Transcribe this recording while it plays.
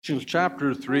Galatians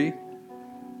chapter 3.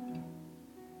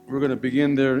 We're going to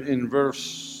begin there in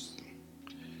verse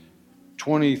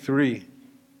 23.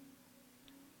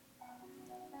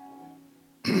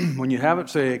 When you have it,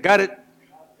 say, got it.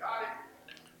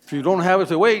 If you don't have it,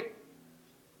 say, wait.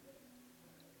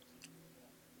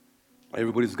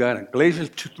 Everybody's got it. Galatians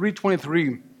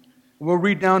 3:23. We'll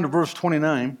read down to verse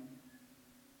 29.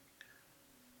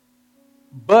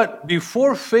 But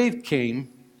before faith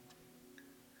came,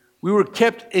 we were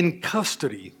kept in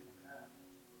custody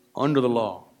under the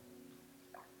law.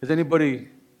 Has anybody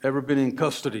ever been in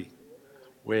custody?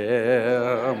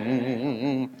 Well,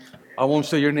 I won't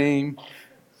say your name.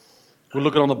 We'll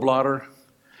look it on the blotter.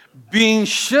 Being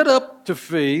shut up to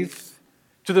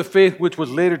the faith which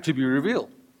was later to be revealed.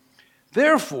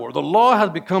 Therefore, the law has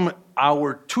become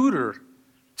our tutor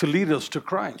to lead us to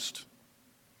Christ,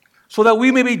 so that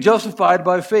we may be justified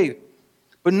by faith.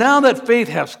 But now that faith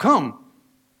has come,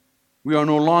 we are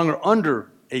no longer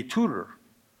under a tutor.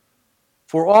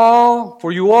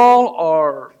 For you all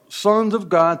are sons of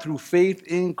God through faith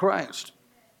in Christ.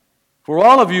 For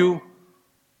all of you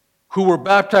who were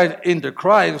baptized into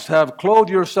Christ have clothed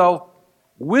yourself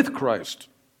with Christ.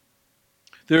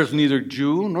 There's neither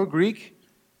Jew nor Greek.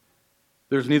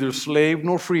 There's neither slave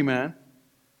nor free man.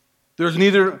 There's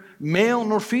neither male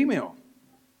nor female.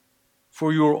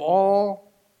 For you are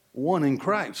all one in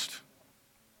Christ.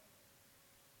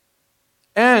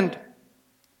 And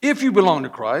if you belong to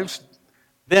Christ,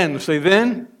 then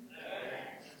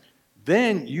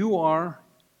you are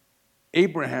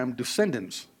Abraham's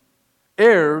descendants,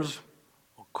 heirs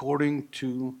according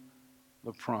to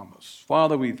the promise.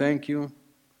 Father, we thank you.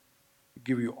 We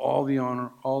give you all the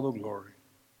honor, all the glory.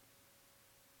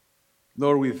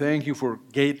 Lord, we thank you for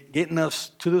getting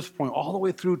us to this point all the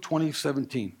way through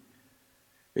 2017.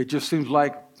 It just seems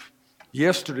like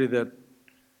yesterday that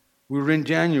we were in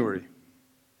January.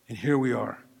 And here we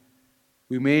are.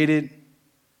 We made it.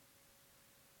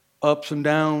 Ups and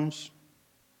downs.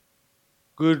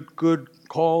 Good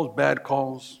calls, bad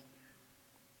calls.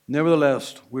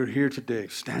 Nevertheless, we're here today,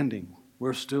 standing.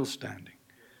 We're still standing.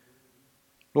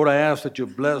 Lord, I ask that you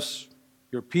bless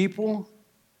your people.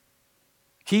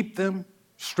 Keep them.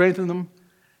 Strengthen them.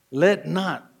 Let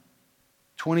not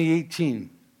 2018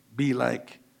 be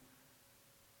like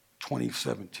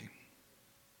 2017.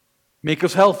 Make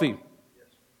us healthy.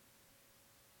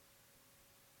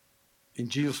 In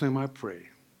Jesus' name I pray.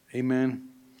 Amen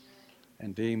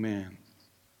and amen.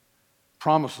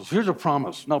 Promises. Here's a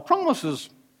promise. Now,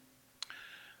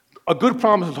 a good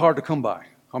promise is hard to come by.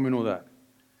 How many know that?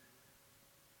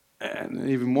 And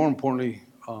even more importantly,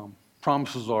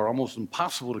 promises are almost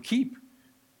impossible to keep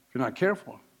if you're not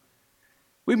careful.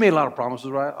 We made a lot of promises,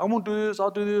 right? I won't do this,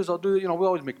 I'll do this, I'll do it. We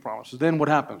always make promises. Then what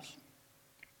happens?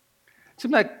 It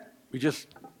seems like we just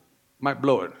might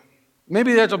blow it.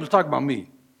 Maybe that's I'm just talking about me.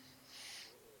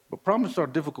 But promises are a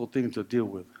difficult thing to deal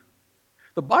with.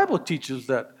 The Bible teaches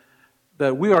that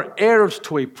we are heirs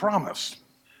to a promise.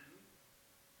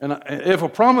 And if a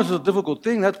promise is a difficult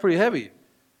thing, that's pretty heavy.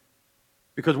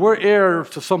 Because we're heirs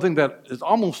to something that is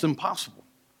almost impossible,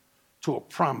 to a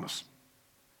promise.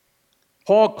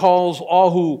 Paul calls all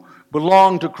who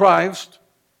belong to Christ,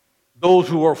 those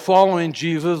who are following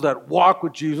Jesus, that walk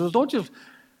with Jesus. Don't just,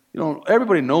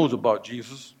 everybody knows about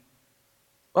Jesus.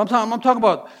 I'm talking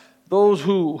about those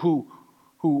who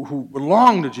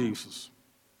belong to Jesus.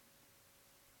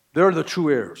 They're the true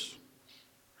heirs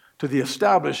to the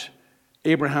established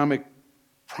Abrahamic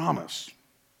promise.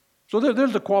 So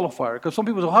there's the qualifier, because some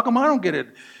people say, how come I don't get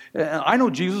it? I know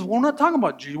Jesus. Well, we're not talking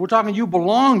about Jesus. We're talking you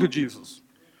belong to Jesus.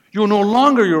 You're no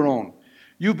longer your own.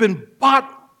 You've been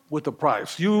bought with a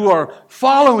price. You are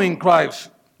following Christ.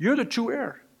 You're the true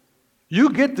heir.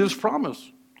 You get this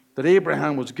promise that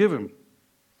Abraham was given.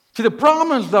 See, the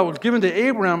promise that was given to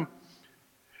Abraham,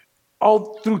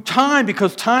 all through time,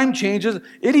 because time changes,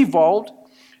 it evolved,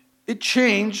 it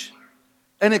changed,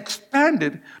 and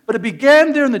expanded. But it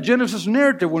began there in the Genesis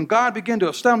narrative when God began to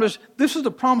establish, this is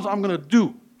the promise I'm going to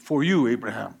do for you,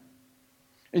 Abraham.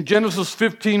 In Genesis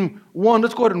 15:1,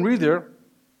 let's go ahead and read there.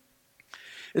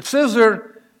 It says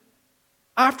there,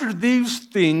 after these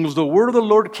things, the word of the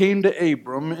Lord came to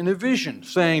Abram in a vision,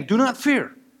 saying, do not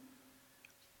fear.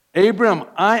 Abram,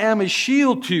 I am a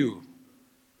shield to you.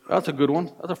 That's a good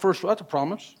one. That's a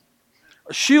promise.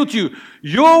 A shield to you.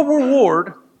 Your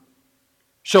reward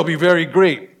shall be very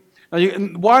great. Now,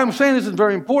 why I'm saying this is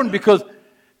very important, because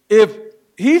if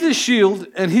he's a shield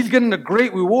and he's getting a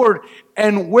great reward,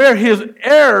 and we're his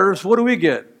heirs, what do we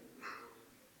get?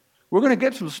 We're going to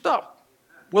get some stuff,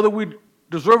 whether we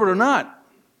deserve it or not,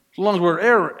 as long as we're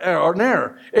an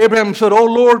heir. Abraham said, oh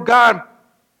Lord God,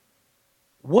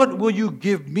 what will you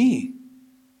give me,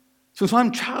 since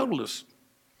I'm childless?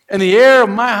 And the heir of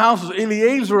my house is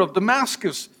Eliezer of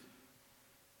Damascus.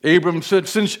 Abram said,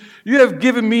 since you have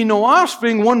given me no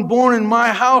offspring, one born in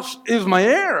my house is my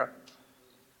heir.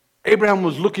 Abraham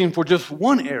was looking for just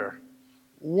one heir,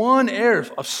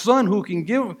 a son who can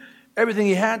give everything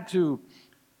he had to.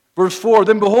 Verse 4,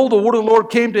 then behold, the word of the Lord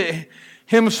came to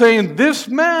him, saying, this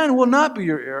man will not be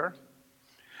your heir,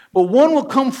 but one will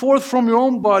come forth from your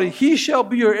own body. He shall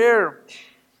be your heir.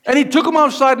 And he took him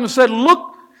outside and said,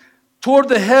 look toward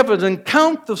the heavens and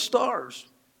count the stars,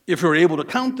 if you're able to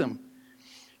count them.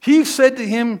 He said to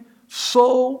him,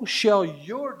 so shall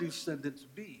your descendants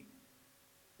be.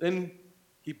 Then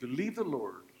he believed the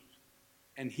Lord,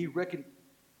 and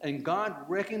God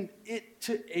reckoned it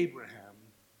to Abraham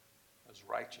as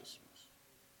righteousness.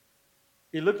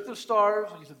 He looked at the stars,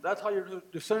 and he said, that's how your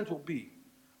descendants will be.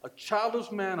 A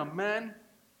childless man, a man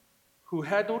who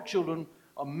had no children,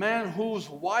 a man whose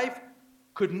wife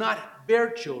could not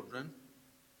bear children.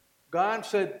 God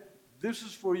said, this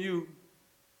is for you.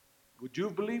 Would you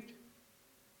have believed?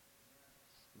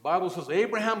 The Bible says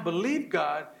Abraham believed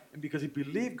God, and because he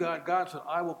believed God, God said,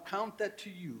 I will count that to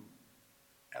you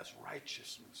as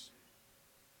righteousness.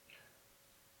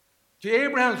 See,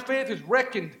 Abraham's faith is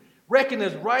reckoned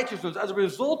as righteousness. As a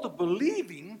result of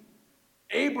believing,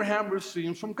 Abraham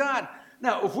receives from God.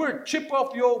 Now, if we're a chip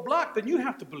off the old block, then you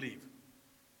have to believe.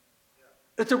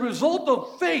 It's a result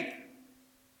of faith.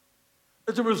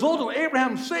 It's a result of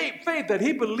Abraham's faith that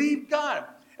he believed God.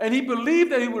 And he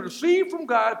believed that he would receive from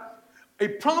God a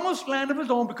promised land of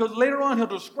his own, because later on he'll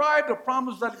describe the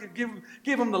promise that he could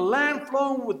give him the land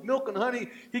flowing with milk and honey.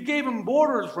 He gave him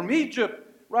borders from Egypt,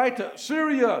 right, to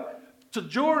Syria, to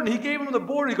Jordan. He gave him the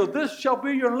border. He goes, this shall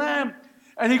be your land.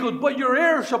 And he goes, but your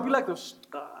heir shall be like the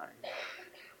sky.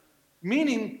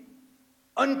 Meaning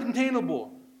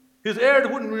uncontainable. His heirs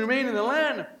wouldn't remain in the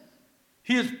land.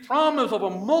 He is promised of a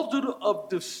multitude of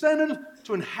descendants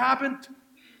to inhabit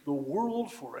the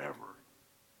world forever.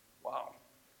 Wow.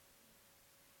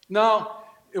 Now,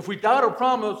 if we doubt our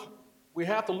promise, we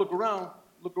have to look around.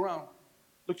 Look around.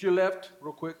 Look to your left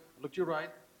real quick. Look to your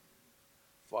right.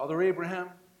 Father Abraham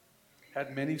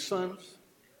had many sons.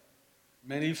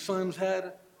 Many sons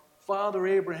had Father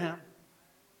Abraham.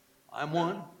 I'm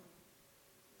one,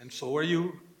 and so are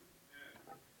you.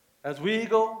 As we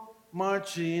go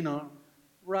marching on,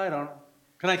 right on.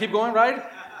 Can I keep going, right?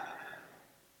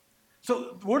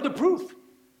 So we're the proof.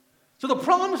 So the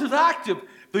promise is active.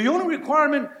 The only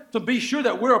requirement to be sure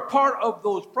that we're a part of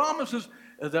those promises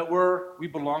is that we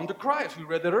belong to Christ. We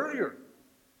read that earlier.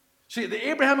 See, the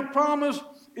Abrahamic promise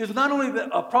is not only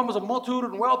a promise of multitude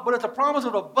and wealth, but it's a promise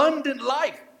of abundant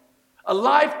life. A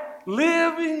life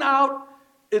living out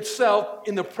itself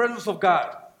in the presence of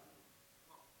God.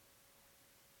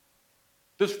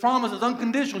 This promise is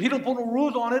unconditional. He don't put no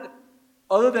rules on it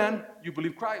other than you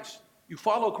believe Christ. You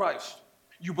follow Christ.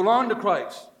 You belong to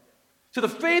Christ. So the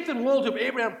faith and loyalty of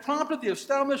Abraham prompted the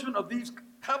establishment of these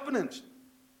covenants.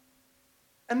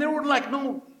 And they were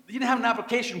you didn't have an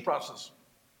application process.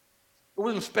 It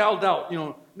wasn't spelled out,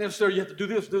 necessarily you have to do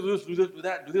this, do this, do this, do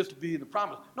that, do this to be in the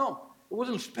promise. No, it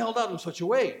wasn't spelled out in such a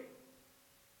way.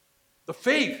 The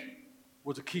faith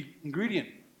was a key ingredient.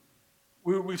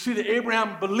 We see that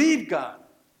Abraham believed God.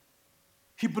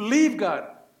 He believed God.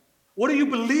 What are you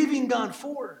believing God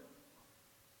for?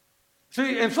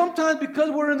 See, and sometimes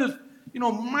because we're in this,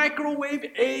 microwave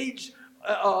age,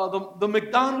 the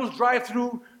McDonald's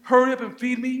drive-through, hurry up and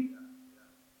feed me.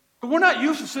 But we're not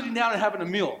used to sitting down and having a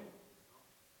meal,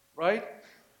 right?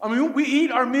 I mean, we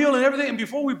eat our meal and everything, and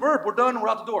before we burp, we're done and we're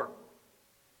out the door.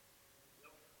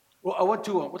 Well, I went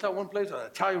to, what's that one place? An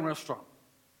Italian restaurant.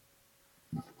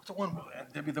 What's the one?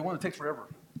 The one that takes forever.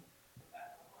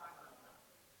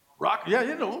 Rock, yeah,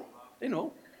 they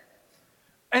know.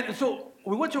 And so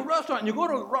we went to a restaurant, and you go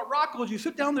to Rocco's, you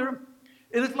sit down there,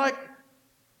 and it's like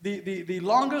the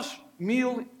longest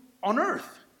meal on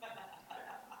earth.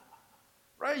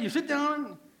 Right? You sit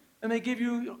down, and they give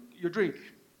you your drink.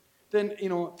 Then,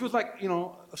 it feels like,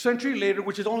 a century later,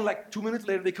 which is only like 2 minutes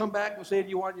later, they come back and say, do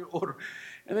you want your order?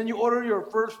 And then you order your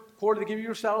first quart, they give you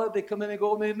your salad, they come, then they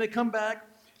go, and then they come back,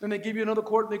 and they give you another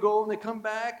quart, and they go, and they come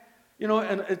back.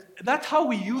 And that's how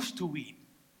we used to eat.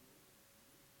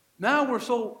 Now we're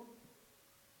so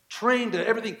trained to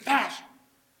everything fast,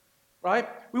 right?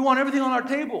 We want everything on our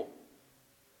table.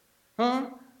 Huh?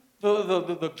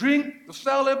 The drink, the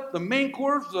salad, the main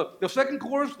course, the second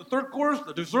course, the third course,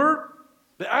 the dessert,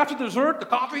 the after dessert, the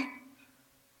coffee.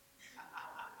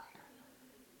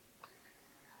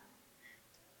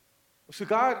 See,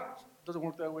 God doesn't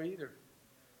work that way either.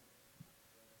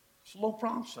 Slow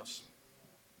process.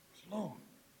 Slow.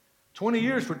 20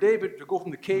 years for David to go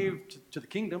from the cave to the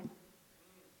kingdom.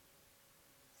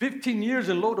 15 years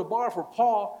in Lodabar for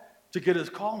Paul to get his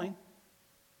calling.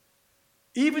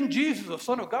 Even Jesus, the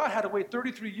Son of God, had to wait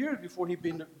 33 years before he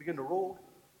began to roll.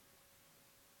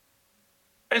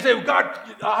 And say, well,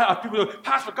 God, people go,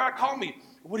 Pastor, God called me.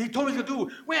 What he told me to do.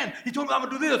 When? He told me I'm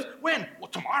going to do this. When? Well,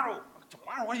 tomorrow.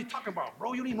 Tomorrow? What are you talking about,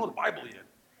 bro? You don't even know the Bible yet.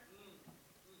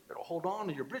 You better hold on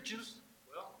to your britches.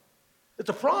 Well, it's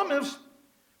a promise,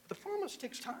 but the promise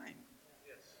takes time.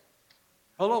 Yes.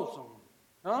 Hello, someone.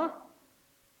 Huh?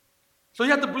 So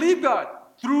you have to believe God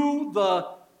through the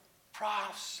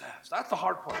process. That's the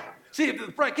hard part. See, if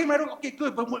the price came right, okay,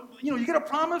 good. But when, you get a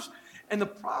promise, and the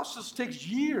process takes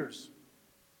years.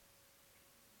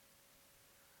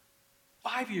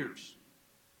 5 years.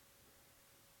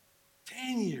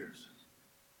 10 years.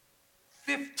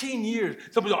 15 years.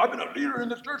 Somebody says, I've been a leader in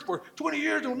this church for 20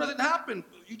 years and nothing happened.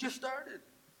 You just started.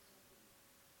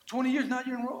 20 years, now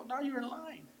you're in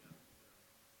line.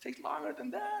 It takes longer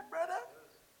than that, brother.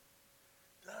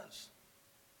 It does.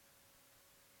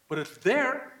 But it's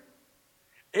there.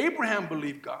 Abraham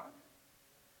believed God.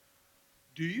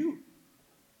 Do you?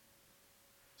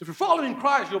 So if you're following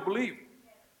Christ, you'll believe.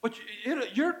 But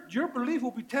your belief will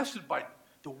be tested by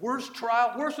the worst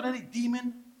trial, worse than any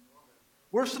demon,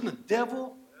 worse than the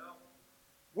devil,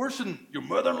 worse than your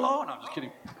mother-in-law. No, I'm just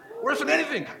kidding. Worse than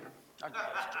anything.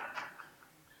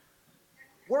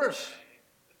 Worse.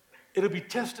 It'll be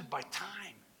tested by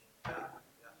time.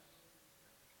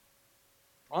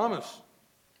 Promise.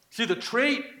 See, the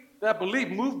trait, that belief,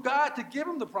 moved God to give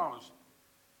him the promise.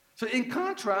 So in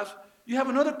contrast, you have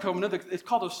another covenant. It's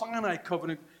called the Sinai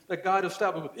covenant that God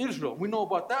established with Israel. We know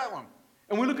about that one.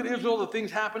 And we look at Israel, the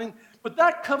things happening. But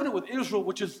that covenant with Israel,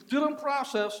 which is still in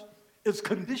process, is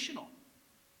conditional.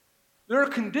 There are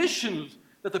conditions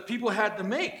that the people had to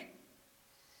make.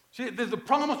 See, the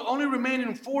promise only remained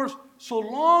in force so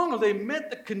long as they met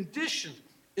the conditions.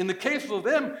 In the case of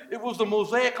them, it was the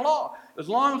Mosaic law. As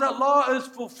long as that law is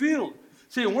fulfilled.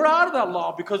 See, and we're out of that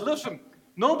law because, listen,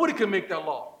 nobody can make that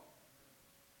law.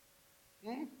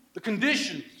 The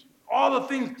conditions, all the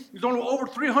things, there's only over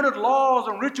 300 laws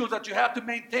and rituals that you have to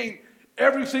maintain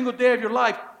every single day of your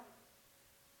life.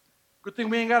 Good thing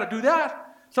we ain't got to do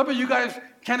that. Some of you guys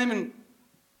can't even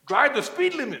drive the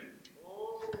speed limit.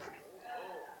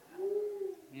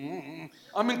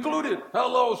 I'm included.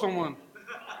 Hello, someone.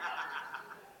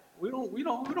 We don't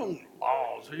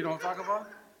laws. You know what I'm talking about?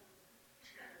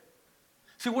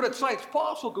 See, what excites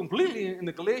Paul so completely in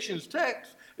the Galatians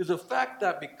text is the fact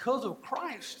that because of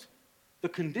Christ, the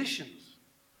conditions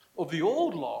of the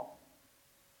old law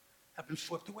have been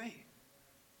swept away.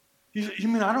 You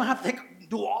mean I don't have to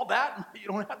do all that? You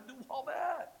don't have to do all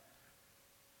that.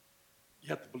 You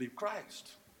have to believe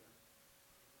Christ.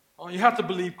 Oh, you have to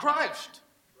believe Christ.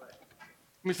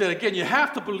 Let me say it again. You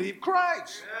have to believe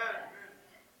Christ.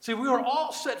 See, we are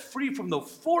all set free from the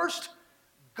forced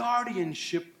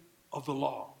guardianship of the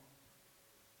law.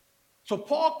 So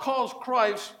Paul calls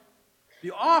Christ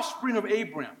the offspring of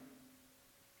Abraham,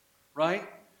 right?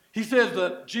 He says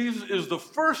that Jesus is the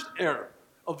first heir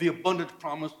of the abundant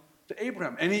promise to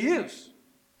Abraham, and he is.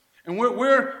 And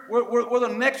we're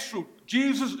the next fruit.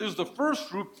 Jesus is the first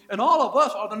fruit, and all of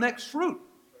us are the next fruit.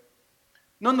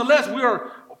 Nonetheless, we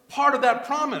are part of that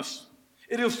promise.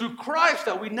 It is through Christ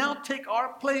that we now take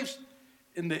our place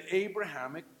in the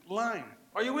Abrahamic line.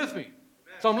 Are you with me? Amen.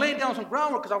 So I'm laying down some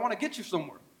groundwork because I want to get you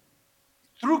somewhere.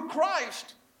 Through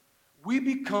Christ, we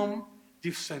become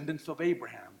descendants of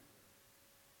Abraham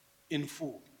in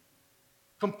full.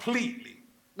 Completely.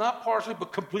 Not partially,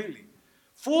 but completely.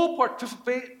 Full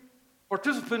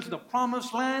participants in the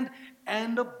promised land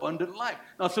and abundant life.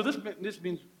 Now, so this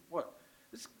means what?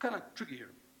 It's kind of tricky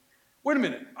here. Wait a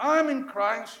minute. I'm in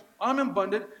Christ. I'm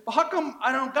abundant. But how come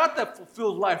I don't got that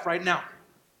fulfilled life right now?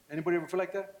 Anybody ever feel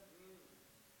like that?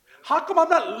 How come I'm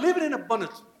not living in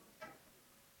abundance?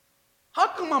 How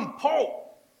come I'm poor?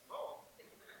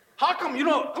 How come,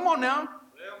 come on now.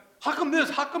 How come this?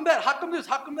 How come that? How come this?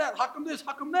 How come that? How come this?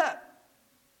 How come that?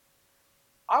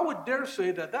 I would dare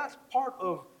say that that's part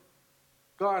of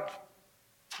God's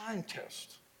time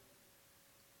test.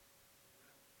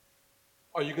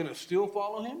 Are you going to still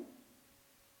follow him?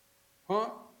 Huh?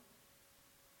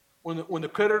 When the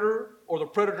creditor or the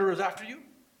predator is after you?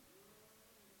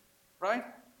 Right?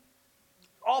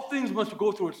 All things must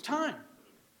go through its time.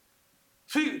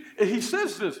 See, he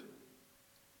says this,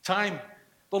 time.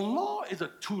 The law is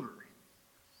a tutor.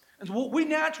 And so what we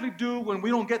naturally do when we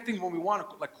don't get things when we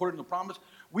want, like according to the promise,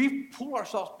 we pull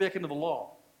ourselves back into the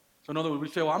law. So in other words, we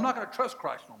say, well, I'm not going to trust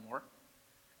Christ no more,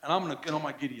 and I'm going to get on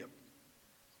my giddy up.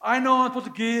 I know I'm supposed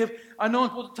to give. I know I'm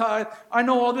supposed to tithe. I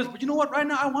know all this. But you know what? Right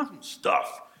now, I want some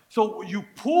stuff. So you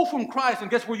pull from Christ,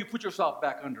 and guess where you put yourself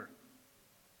back under?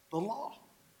 The law.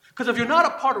 Because if you're not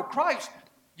a part of Christ,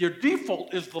 your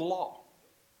default is the law.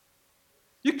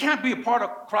 You can't be a part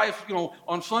of Christ,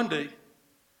 on Sunday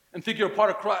and think you're a part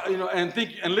of Christ,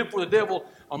 and live for the devil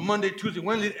on Monday, Tuesday,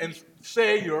 Wednesday, and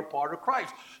say you're a part of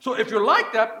Christ. So if you're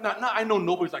like that, now I know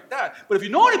nobody's like that, but if you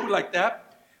know anybody like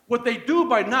that, what they do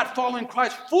by not following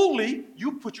Christ fully,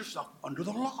 you put yourself under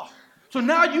the law. So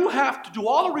now you have to do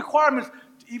all the requirements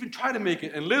to even try to make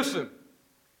it. And listen,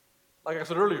 like I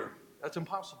said earlier, that's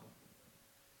impossible.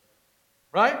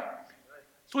 Right?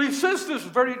 So he says this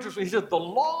very interesting. He said the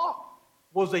law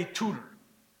was a tutor.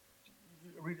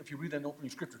 If you read that in opening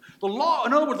scripture. The law,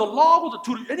 in other words, the law was a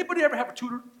tutor. Anybody ever have a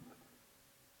tutor?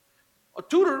 A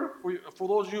tutor, for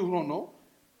those of you who don't know,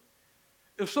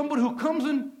 is somebody who comes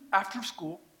in after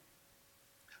school,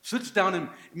 sits down and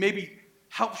maybe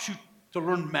helps you to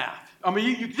learn math. I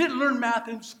mean, you didn't learn math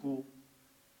in school.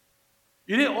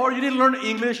 You didn't learn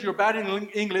English. You're bad in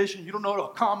English, and you don't know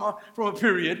a comma from a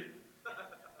period.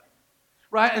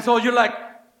 Right? And so you're like,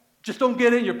 just don't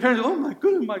get in. Your parents are, oh my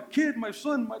goodness, my kid, my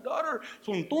son, my daughter,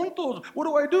 son tontos. What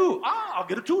do I do? I'll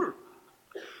get a tutor.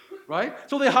 Right?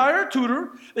 So they hire a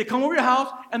tutor. They come over your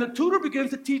house, and the tutor begins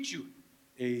to teach you.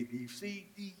 A, B, C,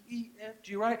 D, E, F,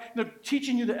 G, right? And they're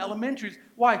teaching you the elementaries.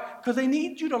 Why? Because they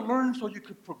need you to learn so you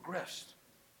could progress.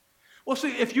 Well,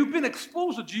 see, if you've been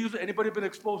exposed to Jesus, anybody been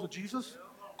exposed to Jesus?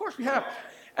 Of course we have.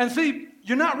 And see,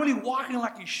 you're not really walking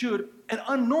like you should, and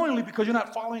unknowingly, because you're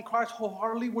not following Christ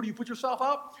wholeheartedly, where do you put yourself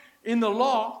out? In the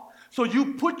law. So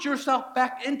you put yourself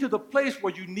back into the place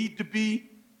where you need to be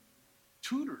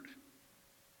tutored.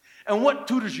 And what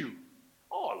tutors you?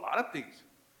 Oh, a lot of things.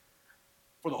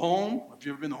 For the home, if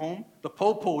you've ever been to home, the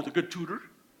popo is a good tutor.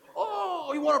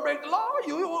 Oh, you want to break the law?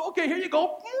 Okay, here you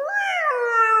go.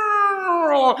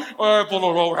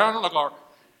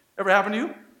 Ever happened to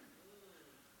you?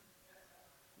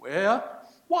 Well,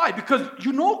 why? Because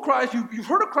you know Christ, you've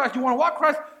heard of Christ, you want to walk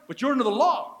Christ, but you're under the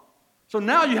law. So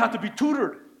now you have to be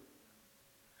tutored.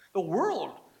 The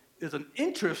world is an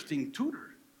interesting tutor.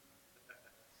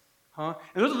 And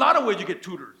there's a lot of ways you get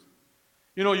tutors.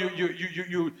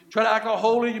 You try to act all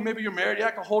holy, maybe you're married, you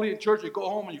act all holy in church, you go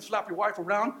home and you slap your wife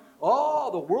around.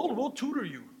 Oh, the world will tutor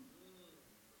you.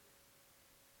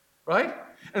 Right?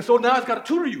 And so now it's got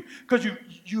to tutor you because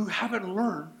you haven't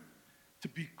learned to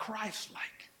be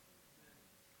Christ-like.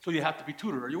 So you have to be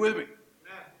tutored. Are you with me?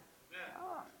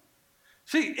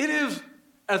 See, it is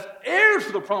as heirs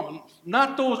to the promise,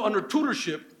 not those under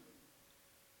tutorship,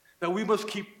 that we must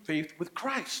keep faith with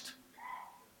Christ.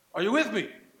 Are you with me?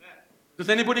 Does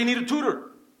anybody need a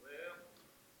tutor?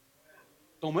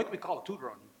 Don't make me call a tutor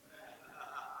on you.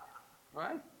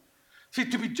 Right? See,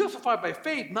 to be justified by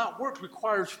faith, not works,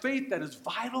 requires faith that is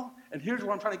vital, and here's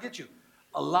what I'm trying to get you,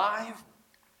 alive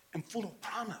and full of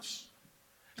promise.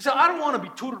 You say, I don't want to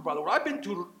be tutored by the word. I've been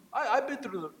tutored. I've been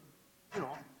through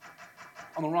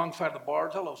on the wrong side of the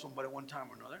bars. Hello, somebody, one time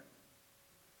or another.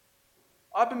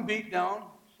 I've been beat down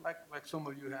like some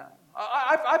of you have.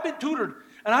 I've been tutored,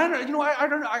 and I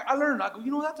learned. I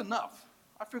go, that's enough.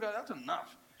 I figured that's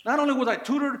enough. Not only was I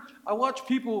tutored, I watched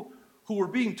people who were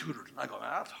being tutored. And I go,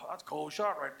 that's cold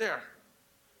shot right there.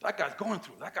 That guy's going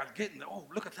through. That guy's getting there. Oh,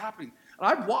 look what's happening. And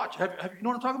I'd watch. Have you know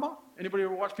what I'm talking about? Anybody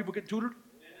ever watch people get tutored?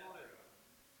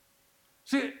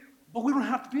 See, but we don't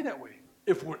have to be that way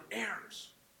if we're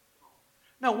heirs.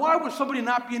 Now, why would somebody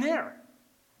not be an heir?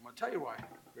 I'm going to tell you why.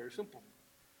 Very simple.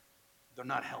 They're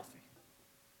not healthy.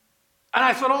 And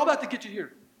I said all that to get you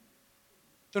here.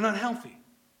 They're not healthy.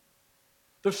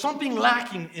 There's something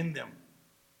lacking in them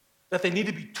that they need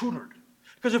to be tutored.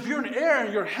 Because if you're an heir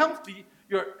and you're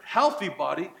healthy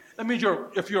body, that means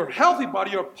if you're a healthy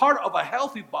body, you're part of a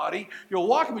healthy body, you're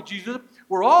walking with Jesus,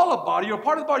 we're all a body, you're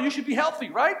part of the body, you should be healthy,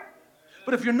 right?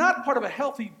 But if you're not part of a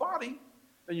healthy body,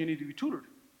 then you need to be tutored.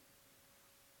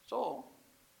 So,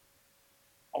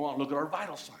 I want to look at our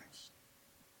vital signs.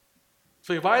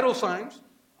 So your vital signs.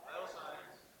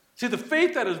 See, the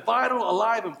faith that is vital,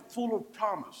 alive, and full of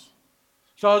promise.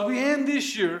 So as we end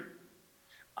this year,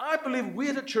 I believe we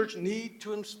as a church need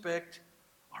to inspect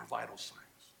our vital signs.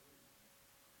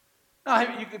 Now,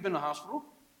 you've been in the hospital.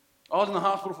 I was in the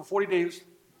hospital for 40 days,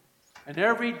 and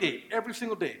every day, every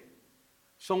single day,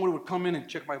 someone would come in and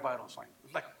check my vital signs.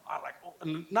 It was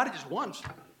and not just once,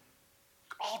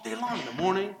 all day long, in the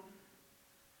morning,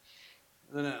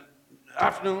 and then in the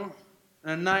afternoon,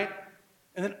 and at night,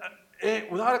 and then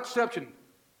without exception,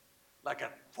 like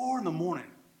at 4 in the morning,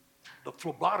 the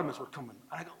phlebotomists were coming.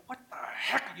 And I go, what the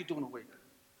heck are you doing awake?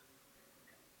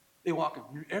 They walk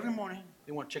in every morning,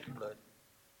 they want to check your blood.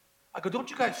 I go, don't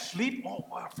you guys sleep? Oh,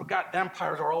 I forgot,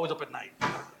 vampires are always up at night. So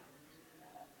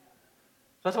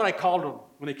that's what I called them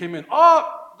when they came in.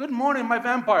 Oh, good morning, my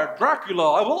vampire, Dracula.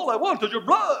 All I want is your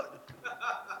blood.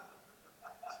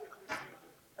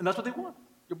 And that's what they want,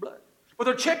 your blood. But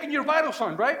they're checking your vital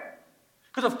signs, right?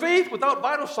 Because a faith without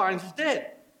vital signs is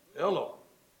dead. Hello.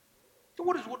 So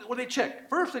what do they check?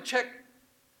 First, they check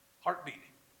heartbeat.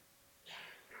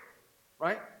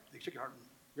 Right? They check your heartbeat.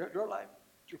 You're alive.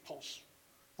 It's your pulse.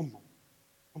 Boom, boom,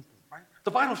 boom, boom, right?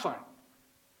 The vital sign.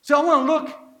 See, I want to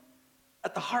look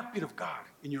at the heartbeat of God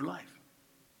in your life.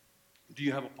 Do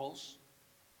you have a pulse?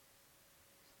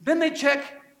 Then they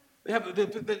check. They're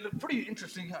pretty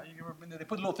interesting. They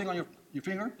put a little thing on your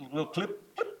finger, a little clip,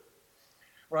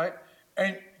 right?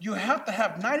 And you have to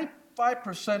have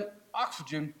 95%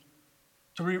 oxygen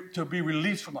to be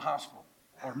released from the hospital.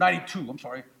 Or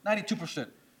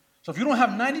 92%. So if you don't have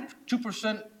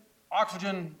 92%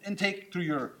 oxygen intake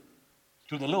through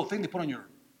the little thing they put on your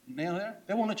nail there,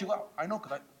 they won't let you out. I know,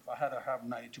 because I had to have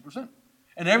 92%.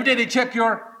 And every day they check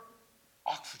your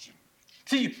oxygen.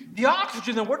 See, the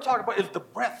oxygen that we're talking about is the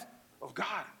breath of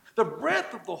God, the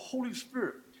breath of the Holy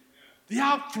Spirit, the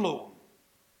outflow.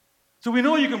 So we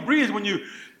know you can breathe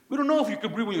we don't know if you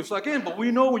can breathe when you suck in, but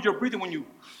we know when you're breathing when you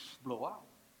blow out.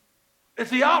 It's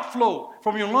the outflow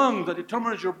from your lungs that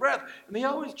determines your breath. And they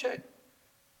always check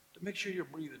to make sure you're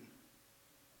breathing.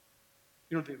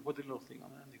 You know, they put the little thing on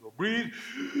there and they go, breathe.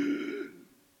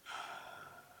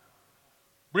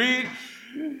 Breathe.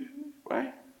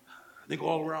 Right? They go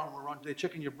all around, they're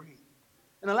checking your breathing.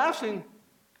 And the last thing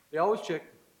they always check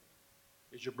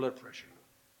is your blood pressure.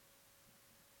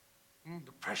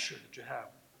 The pressure that you have.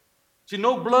 See,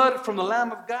 no blood from the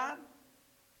Lamb of God,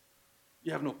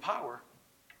 you have no power.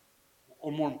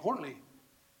 Or more importantly,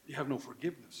 you have no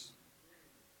forgiveness.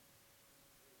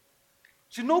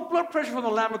 See, no blood pressure from the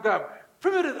Lamb of God.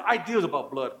 Primitive ideas about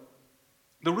blood.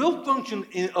 The real function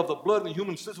of the blood in the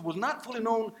human system was not fully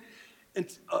known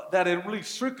that it really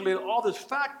circulated. All this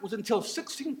fact was until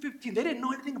 1615. They didn't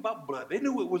know anything about blood. They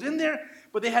knew it was in there,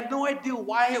 but they had no idea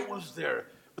why it was there.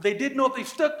 But they did know if they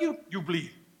stuck you, you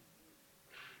bleed.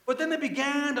 But then they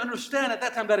began to understand at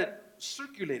that time that it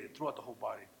circulated throughout the whole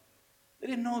body. They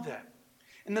didn't know that.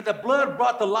 And that the blood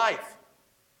brought the life.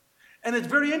 And it's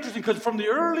very interesting because from the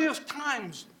earliest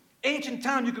times, ancient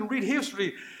times, you can read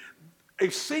history, a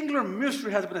singular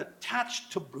mystery has been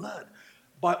attached to blood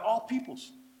by all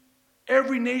peoples.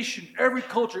 Every nation, every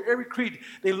culture, every creed.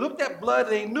 They looked at blood,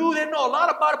 they didn't know a lot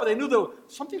about it, but they knew there was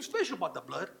something special about the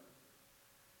blood.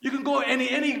 You can go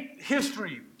any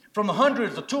history from the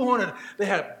hundreds to 200, they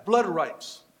had blood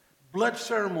rites, blood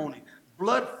ceremony,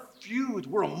 blood feuds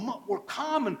were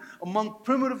common among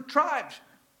primitive tribes.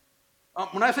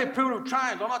 When I say primitive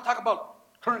tribes, I'm not talking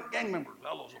about current gang members.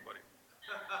 Hello, somebody.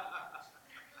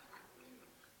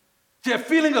 See, a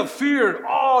feeling of fear,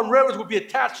 awe, and reverence would be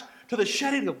attached to the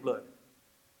shedding of blood.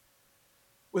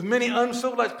 With many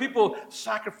uncivilized people,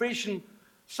 sacrification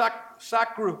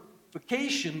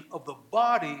of the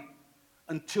body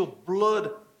until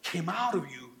blood came out of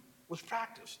you was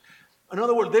practiced. In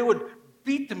other words, they would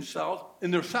beat themselves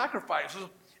in their sacrifices,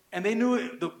 and they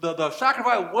knew the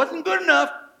sacrifice wasn't good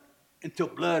enough until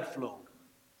blood flowed.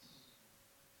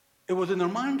 It was in their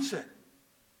mindset,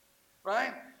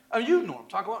 right? I mean, you know what I'm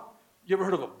talking about. You ever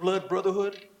heard of a blood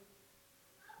brotherhood?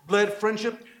 Blood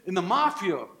friendship? In the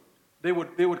mafia, they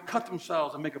would cut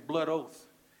themselves and make a blood oath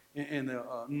in the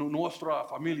Nostra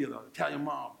Familia, the Italian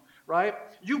mob, right?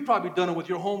 You've probably done it with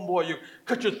your homeboy. You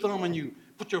cut your thumb and you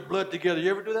put your blood together. You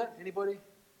ever do that? Anybody?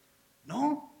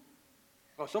 No?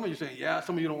 Well, some of you saying, yeah.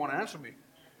 Some of you don't want to answer me.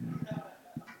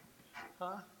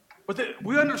 Huh? But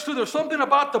we understood there's something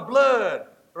about the blood,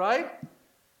 right?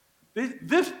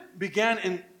 This began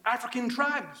in African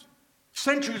tribes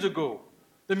centuries ago.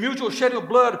 The mutual shedding of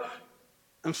blood,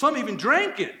 and some even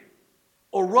drank it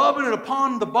or rubbing it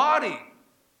upon the body.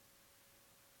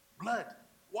 Blood.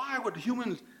 Why would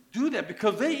humans do that?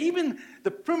 Because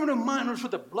the primitive mind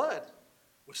understood that blood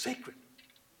was sacred.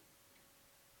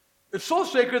 It's so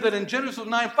sacred that in Genesis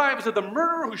 9:5 it said, the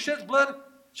murderer who sheds blood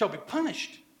shall be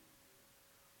punished.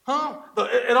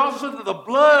 It also says that the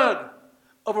blood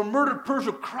of a murdered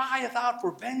person crieth out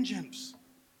for vengeance.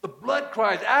 The blood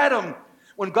cries. Adam,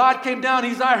 when God came down,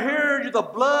 he said, I heard the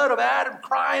blood of Adam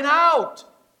crying out.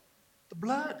 The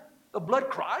blood. The blood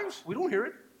cries. We don't hear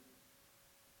it.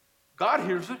 God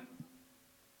hears it.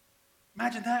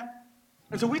 Imagine that.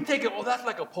 And so we take it, that's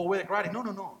like a poetic writing.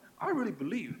 No. I really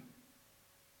believe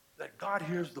that God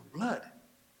hears the blood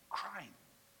crying.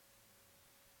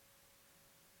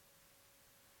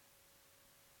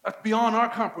 That's beyond our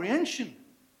comprehension.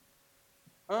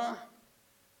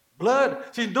 Blood.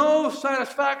 See, no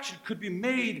satisfaction could be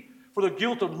made for the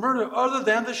guilt of murder other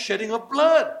than the shedding of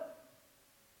blood.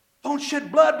 Don't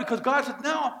shed blood, because God said,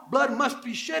 now blood must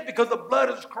be shed because the blood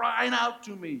is crying out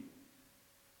to me.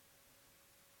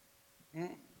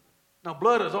 Now,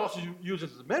 blood is also used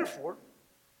as a metaphor.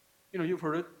 You know, you've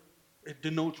heard it. It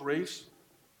denotes race,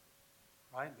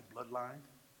 right? The bloodline.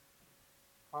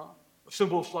 A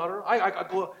symbol of slaughter.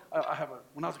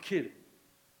 When I was a kid,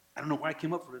 I don't know why I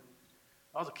came up with it.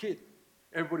 I was a kid.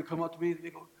 Everybody come up to me, they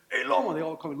go, hey, Loma. They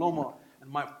all call me Loma.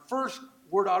 And my first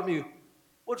word out of me,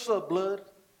 what's up, blood?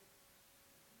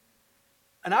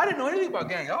 And I didn't know anything about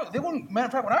gangs. Matter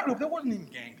of fact, when I grew up, there wasn't even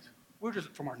gangs. We were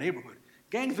just from our neighborhood.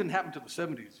 Gangs didn't happen until the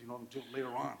 70s, until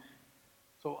later on.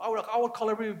 So I would call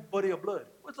everybody a blood.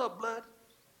 What's up, blood?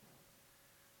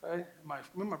 Right? My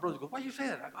brother goes, why you say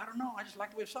that? I don't know. I just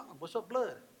like the way it sounds. What's up,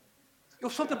 blood? It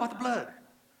was something about the blood.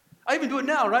 I even do it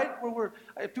now, right? Where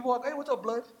people are like, hey, what's up,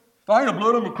 blood? If I ain't a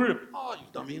blood, I'm a crip. Oh, you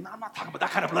dummy. I'm not talking about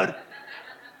that kind of blood.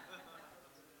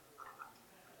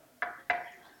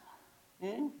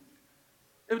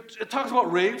 It talks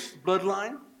about race,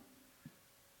 bloodline,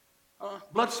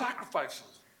 blood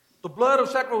sacrifices. The blood of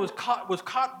sacrifice was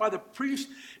caught by the priest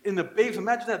in the basin.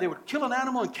 Imagine that. They would kill an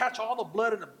animal and catch all the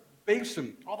blood in the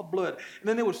basin, all the blood. And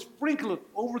then they would sprinkle it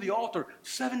over the altar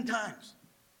 7 times.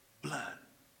 Blood.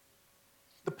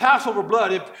 The Passover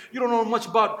blood, if you don't know much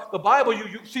about the Bible,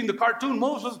 you've seen the cartoon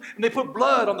Moses, and they put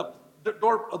blood on the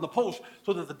door of the post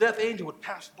so that the death angel would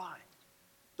pass by.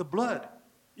 The blood.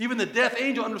 Even the death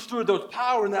angel understood there was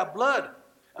power in that blood.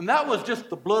 And that was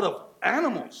just the blood of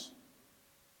animals.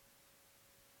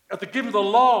 At the giving of the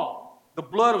law, the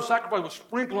blood of sacrifice was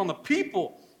sprinkled on the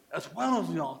people as well as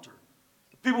the altar.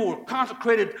 The people were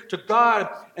consecrated to God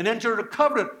and entered a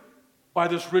covenant by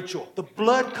this ritual, the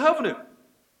blood covenant.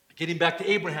 Getting back to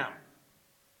Abraham.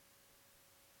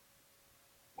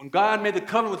 When God made the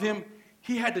covenant with him,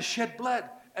 he had to shed blood.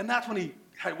 And that's when he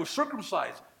was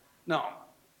circumcised. Now,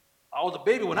 I was a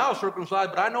baby when I was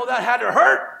circumcised, but I know that had to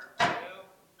hurt.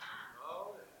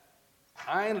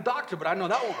 I ain't a doctor, but I know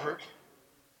that won't hurt.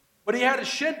 But he had to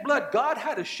shed blood. God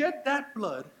had to shed that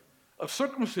blood of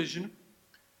circumcision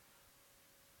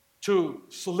to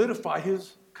solidify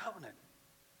his covenant.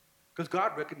 Because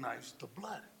God recognized the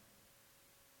blood.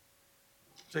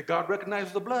 Say, God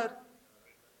recognizes the blood.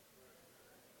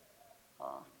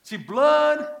 See,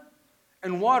 blood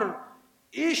and water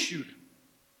issued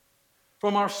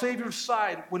from our Savior's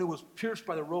side when it was pierced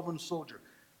by the Roman soldier.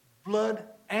 Blood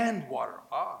and water.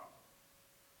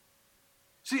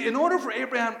 See, in order for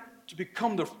Abraham to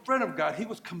become the friend of God, he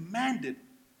was commanded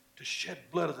to shed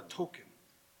blood as a token.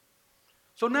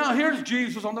 So now here's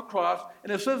Jesus on the cross,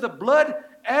 and it says that blood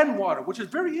and water, which is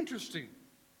very interesting.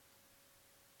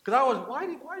 Because why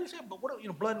do you say, but what,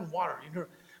 blood and water?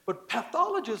 But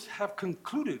pathologists have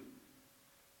concluded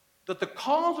that the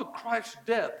cause of Christ's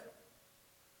death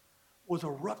was a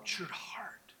ruptured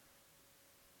heart.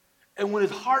 And when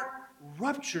his heart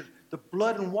ruptured, the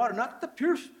blood and water, not the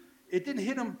pierce, it didn't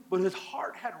hit him, but his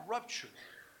heart had ruptured.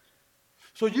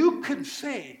 So you could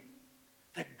say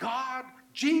that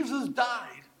Jesus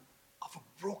died of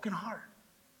a broken heart.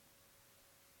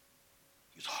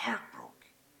 His heart broke.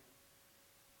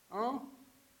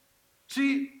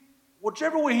 See,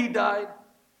 whichever way he died,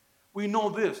 we know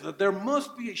this, that there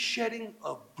must be a shedding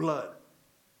of blood.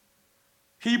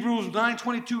 Hebrews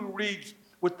 9:22 reads,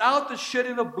 without the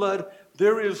shedding of blood,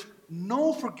 there is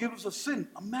no forgiveness of sin.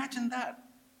 Imagine that.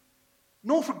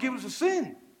 No forgiveness of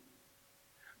sin.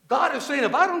 God is saying,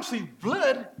 if I don't see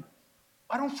blood,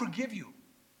 I don't forgive you.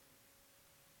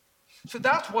 So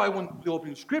that's why when the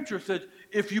opening scripture says,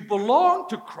 if you belong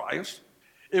to Christ,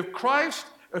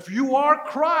 if you are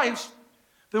Christ,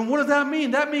 then what does that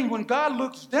mean? That means when God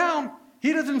looks down,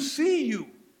 he doesn't see you.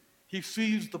 He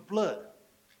sees the blood.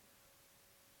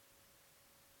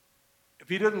 If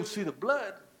he doesn't see the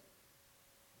blood,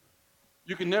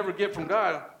 you can never get from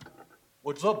God,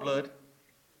 what's up, blood?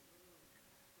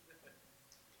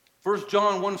 1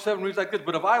 John 1:7 reads like this,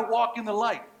 but if I walk in the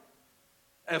light,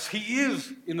 as he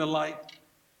is in the light,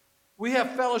 we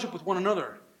have fellowship with one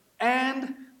another,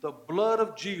 and the blood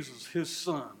of Jesus, his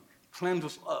son,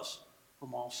 cleanses us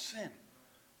from all sin.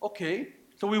 Okay,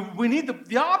 so we need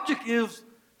the object is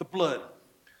the blood.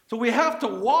 So we have to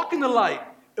walk in the light.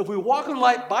 If we walk in the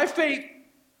light by faith,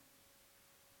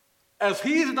 as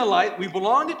he is in the light, we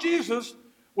belong to Jesus.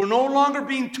 We're no longer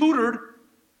being tutored.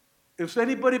 Is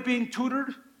anybody being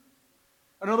tutored?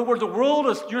 In other words,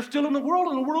 you're still in the world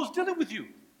and the world is dealing with you.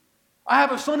 I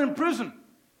have a son in prison.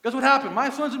 Guess what happened? My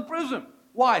son's in prison.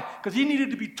 Why? Because he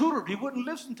needed to be tutored. He wouldn't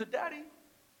listen to daddy.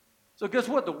 So guess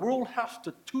what? The world has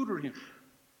to tutor him.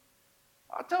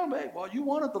 I tell them, hey, well, you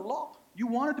wanted the law. You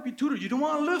wanted to be tutored. You don't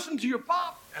want to listen to your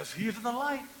pop as he is in the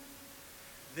light.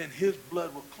 Then his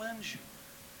blood will cleanse you.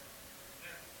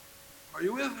 Are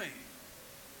you with me?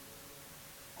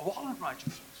 Of all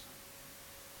unrighteousness.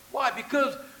 Why?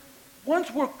 Because once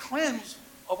we're cleansed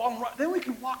of all unrighteousness, then we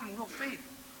can walk in real faith.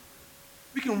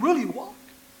 We can really walk.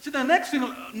 See, the next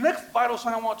vital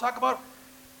sign I want to talk about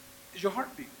is your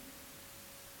heartbeat.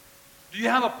 Do you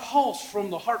have a pulse from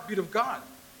the heartbeat of God?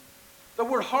 The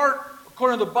word heart,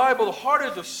 according to the Bible, the heart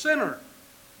is the center,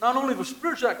 not only of a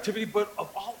spiritual activity, but of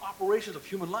all operations of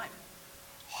human life.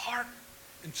 Heart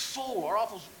and soul are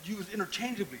often used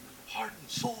interchangeably. Heart and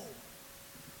soul.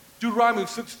 Deuteronomy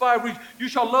 6:5 reads, you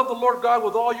shall love the Lord God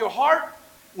with all your heart,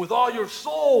 with all your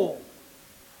soul.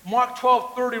 Mark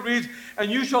 12:30 reads,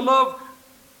 and you shall love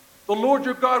the Lord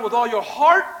your God with all your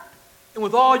heart and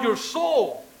with all your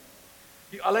soul.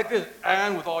 I like this,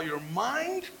 and with all your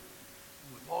mind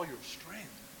and with all your strength.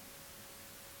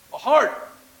 The heart.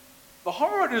 The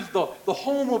heart is the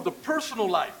home of the personal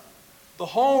life. The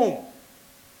home.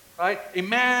 Right? A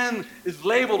man is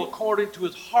labeled according to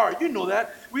his heart. You know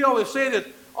that. We always say this,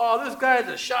 oh, this guy's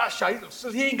a sha-sha.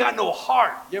 He ain't got no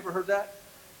heart. You ever heard that?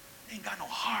 He ain't got no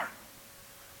heart.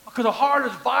 Because the heart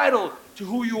is vital to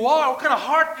who you are. What kind of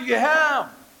heart do you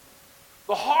have?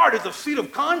 The heart is the seat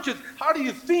of conscience. How do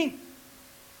you think?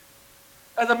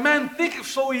 As a man thinketh,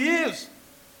 so he is.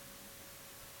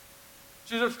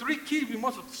 See, there's three keys we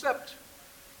must accept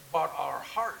about our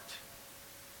heart.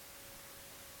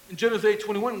 In Genesis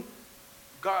 8:21,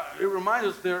 God, it reminds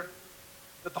us there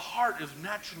that the heart is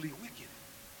naturally wicked.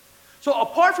 So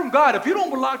apart from God, if you don't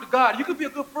belong to God, you could be a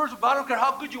good person, but I don't care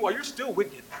how good you are, you're still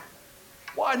wicked.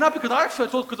 Why? Not because I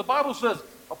said so, because the Bible says,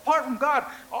 apart from God,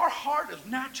 our heart is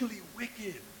naturally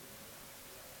wicked.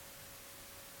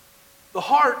 The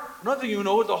heart, another thing you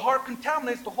know, is the heart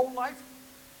contaminates the whole life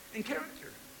and character.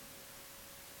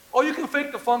 Oh, you can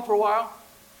fake the funk for a while.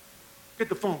 Get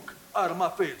the funk out of my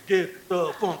face. Get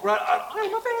the funk right out of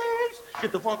my face.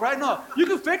 Get the funk right now. You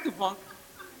can fake the funk,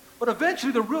 but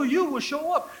eventually the real you will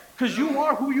show up because you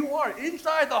are who you are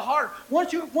inside the heart.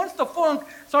 Once the funk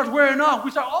starts wearing off,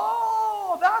 we start,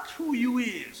 oh, that's who you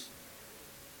is.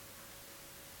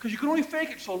 Because you can only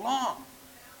fake it so long.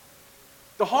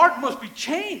 The heart must be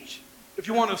changed if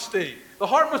you want to stay. The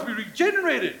heart must be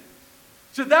regenerated.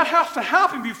 So that has to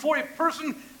happen before a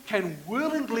person can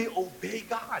willingly obey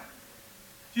God.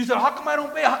 You say, how come I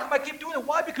don't obey? How come I keep doing it?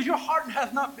 Why? Because your heart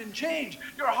has not been changed.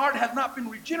 Your heart has not been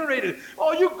regenerated.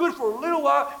 Oh, you're good for a little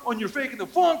while when you're faking the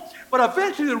funk, but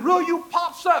eventually the real you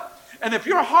pops up. And if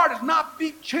your heart is not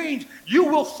being changed, you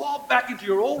will fall back into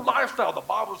your old lifestyle. The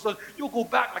Bible says you'll go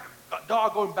back like a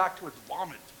dog going back to its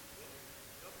vomit.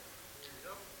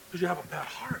 Because you have a bad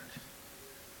heart.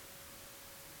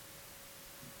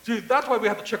 See, that's why we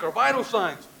have to check our vital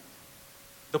signs.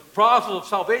 The process of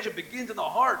salvation begins in the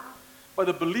heart by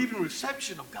the believing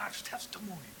reception of God's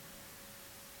testimony.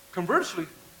 Conversely,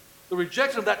 the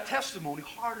rejection of that testimony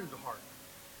hardens the heart.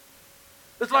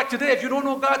 It's like today, if you don't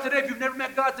know God today, if you've never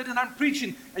met God today, and I'm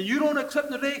preaching, and you don't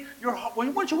accept Him today,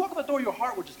 once you walk in the door, your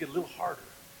heart will just get a little harder.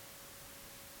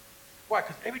 Why?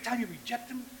 Because every time you reject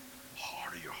Him, the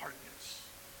harder your heart gets.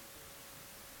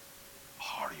 The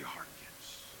harder your heart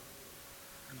gets.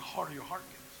 And the harder your heart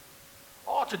gets.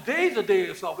 Oh, today's the day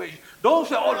of salvation. Don't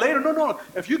say, oh, later. No.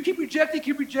 If you keep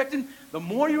rejecting, the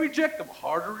more you reject, the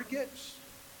harder it gets.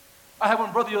 I had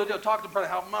one brother the other day, I talked to him, trying to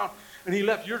help him out, and he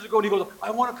left years ago, and he goes,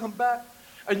 I want to come back.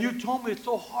 And you told me it's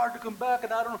so hard to come back,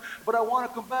 and I don't know, but I want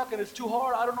to come back, and it's too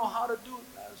hard. I don't know how to do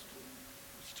it, Pastor.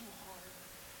 It's too hard.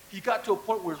 He got to a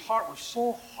point where his heart was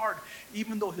so hard,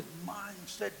 even though his mind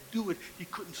said do it, he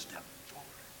couldn't step forward.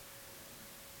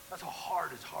 That's how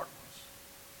hard his heart was.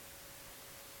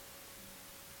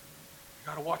 You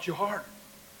got to watch your heart.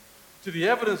 See, the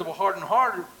evidence of a hardened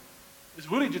heart is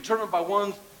really determined by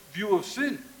one's view of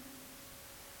sin.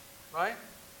 Right?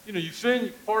 You know, you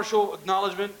sin, partial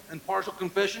acknowledgement and partial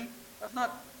confession. That's not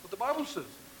what the Bible says.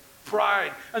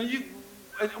 Pride. And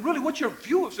really, what's your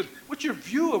view of sin? What's your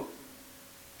view of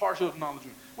partial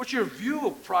acknowledgement? What's your view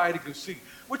of pride and conceit?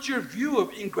 What's your view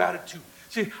of ingratitude?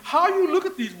 See, how you look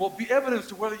at these will be evidence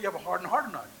to whether you have a hardened heart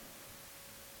or not.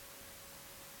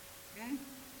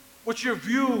 What's your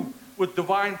view with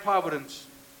divine providence,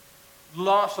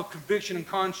 loss of conviction and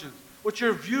conscience? What's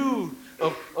your view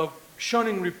of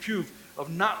shunning reproof, of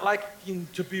not liking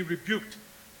to be rebuked?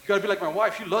 You got to be like my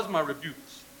wife. She loves my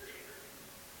rebukes.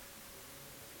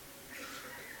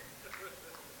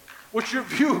 What's your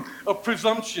view of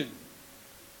presumption?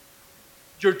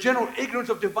 Your general ignorance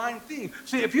of divine things.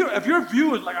 See, if your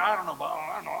view is like, I don't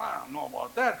know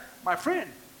about that, my friend,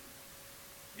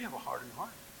 you have a hardened heart.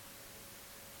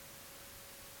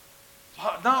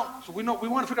 So we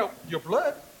want to figure out your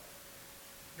blood,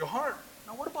 your heart.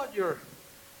 Now what about your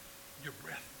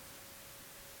breath,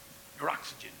 your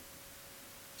oxygen?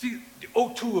 See, the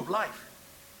O2 of life.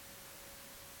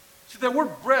 See, that word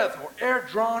breath or air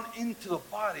drawn into the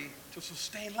body to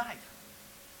sustain life.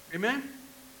 Amen?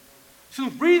 So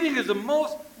breathing is the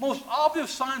most obvious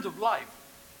signs of life.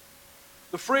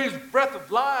 The phrase breath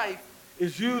of life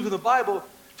is used in the Bible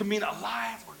to mean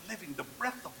alive or living, the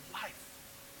breath of life.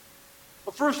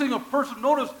 The first thing a person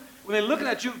notices when they're looking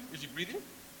at you, is he breathing?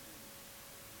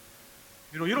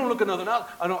 You don't look at nothing else.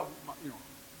 I know,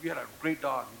 we had a great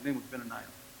dog. His name was Benaniah.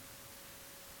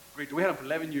 Great. We had him for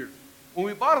 11 years. When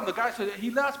we bought him, the guy said they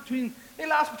last between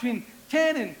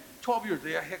 10 and 12 years.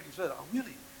 They actually said, oh,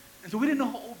 really? And so we didn't know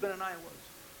how old Benaniah was.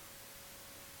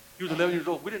 He was 11 years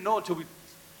old. We didn't know until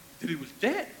he was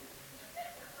dead.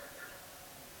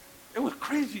 It was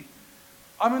crazy.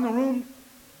 I'm in the room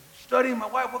studying. My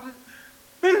wife walks in.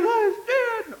 Benaniah's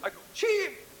dead. I go, gee,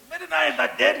 Benaniah's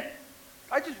not dead.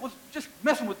 I was just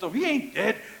messing with him. He ain't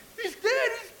dead. He's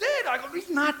dead. He's dead. I go, he's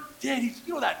not dead. He's,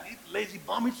 that lazy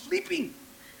bum. He's sleeping.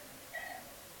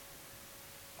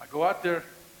 I go out there.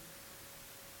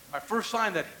 My first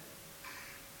sign that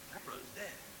brother's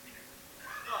dead.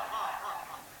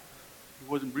 He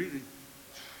wasn't breathing.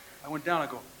 I went down. I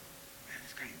go, man,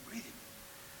 this guy ain't breathing.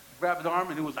 I grabbed his arm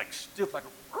and it was like stiff, like,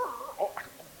 oh,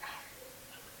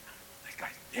 this guy's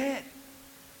dead.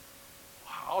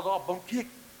 Wow, I was all bum kicked.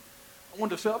 I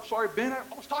wanted to say, I'm sorry, Ben.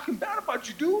 I was talking bad about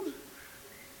you, dude.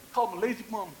 I called him a lazy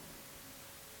bum.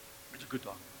 It's a good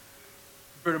dog.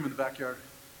 Buried him in the backyard.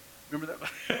 Remember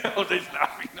that? I was just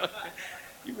laughing.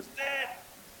 He was dead.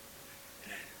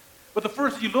 But the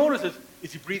first thing you notice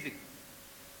is he breathing?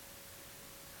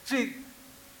 See,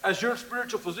 as your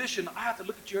spiritual physician, I have to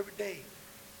look at you every day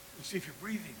and see if you're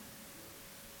breathing.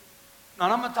 Now,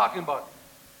 I'm not talking about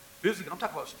physically. I'm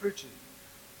talking about spiritually.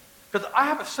 Because I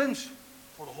have a sense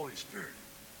for the Holy Spirit.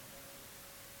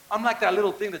 I'm like that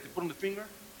little thing that they put on the finger.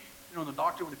 The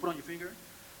doctor, when they put on your finger.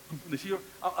 When they see you,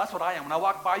 that's what I am. When I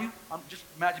walk by you, just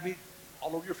imagine me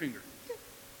all over your finger.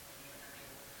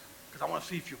 Because I want to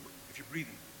see if you're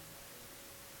breathing.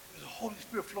 There's a Holy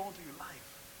Spirit flowing through your life.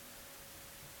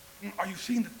 Are you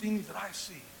seeing the things that I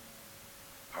see?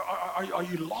 Are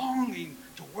you longing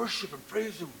to worship and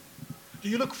praise Him? Do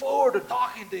you look forward to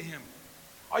talking to Him?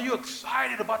 Are you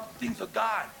excited about the things of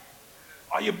God?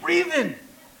 Are you breathing?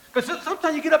 Because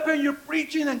sometimes you get up here and you're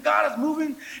preaching and God is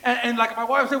moving, and like my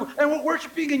wife said, and we're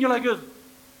worshiping, and you're like this.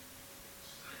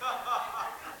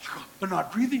 They're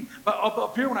not breathing. But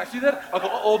up here, when I see that, I go,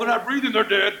 oh, they're not breathing, they're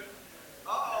dead.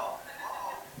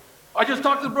 I just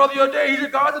talked to the brother the other day. He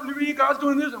said, God's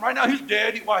doing this, and right now he's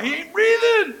dead. Why, he ain't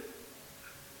breathing.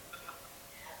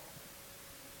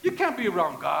 You can't be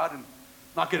around God and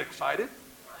not get excited.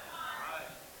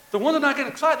 The ones that not get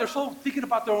excited, they're so thinking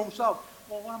about their own self.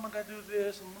 Well, what am I going to do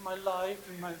this, and my life,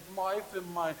 and my wife, and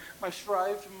my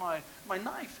strife, and my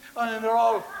knife. And they're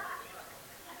all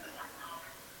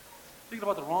thinking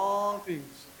about the wrong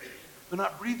things. They're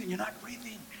not breathing. You're not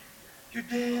breathing. You're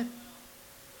dead.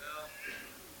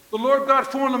 The Lord God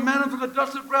formed the man from the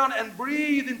dust of the ground and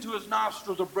breathed into his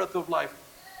nostrils the breath of life.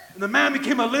 And the man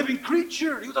became a living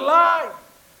creature. He was alive.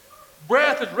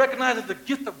 Breath is recognized as the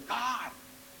gift of God.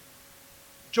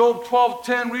 Job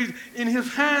 12:10 reads, in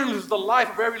his hands is the life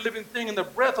of every living thing and the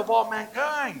breath of all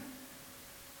mankind.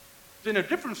 In a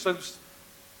different sense,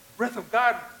 the breath of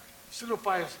God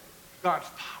signifies God's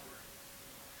power.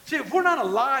 See, if we're not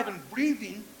alive and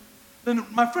breathing, then,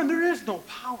 my friend, there is no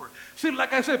power. See,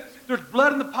 like I said, there's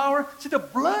blood in the power. See, the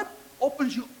blood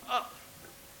opens you up,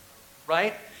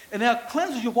 right? And that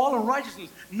cleanses you of all unrighteousness.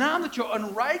 Now that you're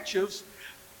unrighteous,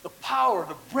 the power,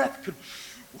 the breath could,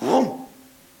 whoom,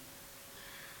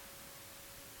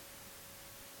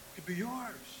 be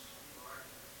yours.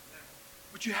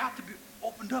 But you have to be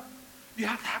opened up. You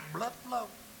have to have blood flow.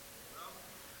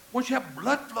 Once you have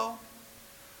blood flow,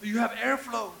 you have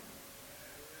airflow.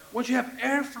 Once you have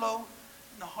airflow,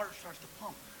 the heart starts to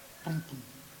pump. Boom, boom,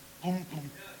 boom,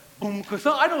 boom, boom. Because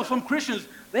I know some Christians,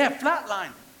 they have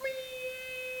flatline.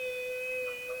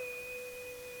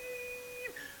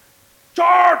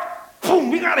 Charge! Boom!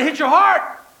 We got to hit your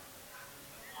heart.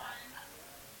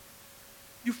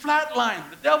 You flatline.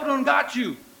 The devil done got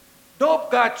you. Dope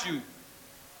got you.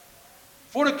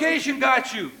 Fornication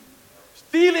got you.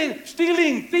 Stealing,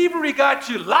 thievery got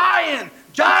you. Lying,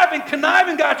 jiving,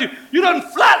 conniving got you. You done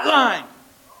flatline.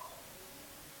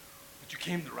 But you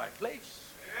came to the right place.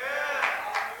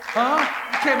 Huh?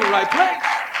 You came to the right place.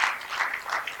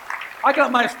 I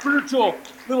got my spiritual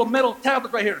little metal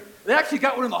tablet right here. They actually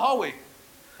got one in the hallway.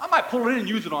 I might pull it in and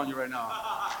use it on you right now.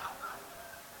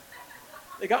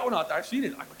 They got one out there. I've seen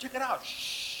it. I go, check it out.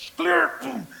 Shh, clear.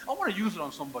 Boom. I want to use it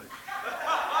on somebody.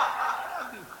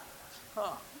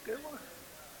 Huh, okay, well,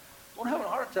 don't have a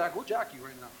heart attack. We'll jack you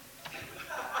right now.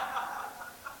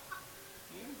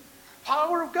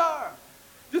 Power of God.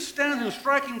 This stands in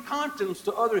striking contrast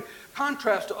to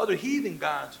other heathen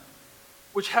gods,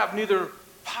 which have neither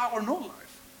power nor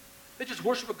life. They just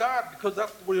worship a God because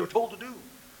that's what they were told to do.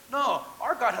 No,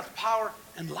 our God has power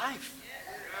and life.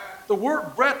 The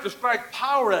word breath describes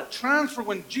power, that transfer.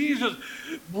 When Jesus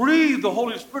breathed the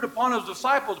Holy Spirit upon his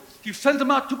disciples, he sent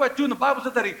them out 2 by 2, and the Bible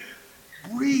says that he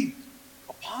breathed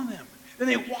upon them. Then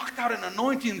they walked out in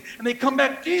anointing, and they come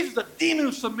back. Jesus, the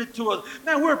demons submit to us.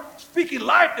 Man, we're speaking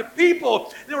life to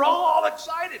people. They were all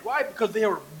excited. Why? Because they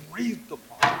were breathed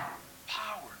upon.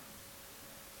 Power.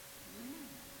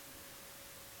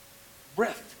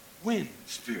 Breath, wind,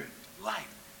 spirit,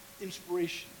 life,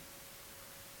 inspiration.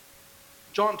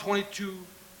 John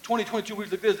 20:22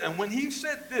 reads like this. And when he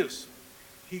said this,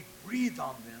 he breathed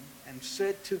on them and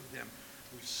said to them,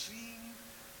 receive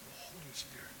the Holy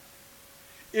Spirit.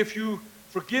 If you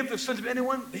forgive the sins of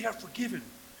anyone, they are forgiven.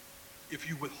 If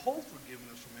you withhold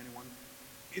forgiveness from anyone,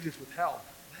 it is withheld.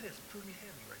 That is pretty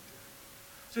heavy right there.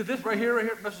 See, this right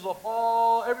here messes up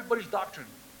everybody's doctrine.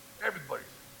 Everybody's.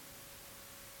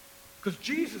 Because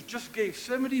Jesus just gave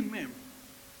 70 men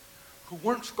who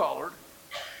weren't scholared,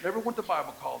 never went to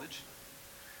Bible college,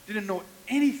 didn't know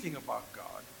anything about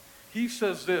God. He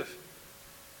says this,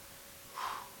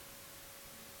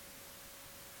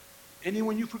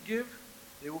 anyone you forgive,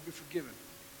 they will be forgiven.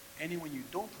 Anyone you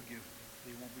don't forgive,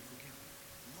 they won't be forgiven.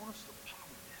 Notice the power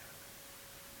they have.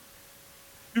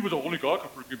 People say, only God can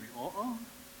forgive me.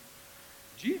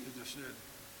 Jesus just said,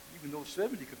 even those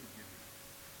 70 could forgive you.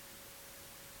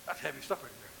 That's heavy stuff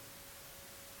right there.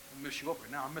 I'll mess you up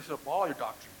right now. I'll mess up all your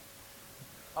doctrine.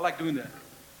 I like doing that.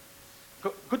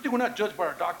 Good thing we're not judged by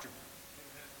our doctrine.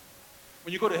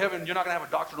 When you go to heaven, you're not going to have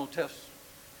a doctrinal test.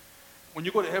 When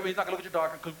you go to heaven, he's not going to look at your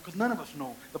doctrine because none of us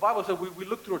know. The Bible says we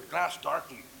look through a glass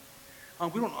darkly.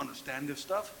 We don't understand this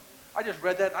stuff. I just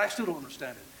read that, and I still don't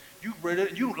understand it. You read it,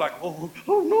 and you're like, oh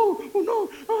no,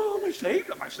 am I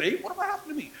saved? Am I saved? What have I happened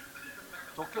to me?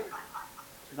 It's okay.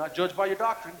 You're not judged by your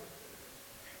doctrine.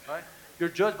 Right? You're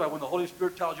judged by when the Holy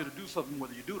Spirit tells you to do something,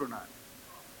 whether you do it or not.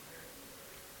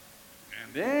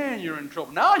 And then you're in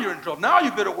trouble. Now you're in trouble. Now you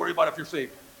better worry about if you're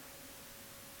saved.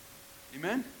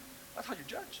 Amen? That's how you're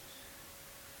judged.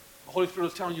 The Holy Spirit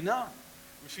is telling you now,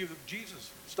 receive Jesus,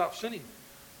 stop sinning.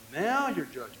 Now you're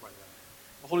judged by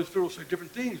that. The Holy Spirit will say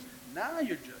different things. Now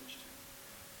you're judged.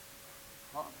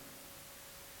 Huh?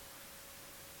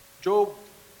 Job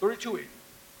 32:8,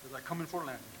 as I come in for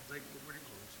landing, as I get ready to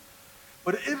close.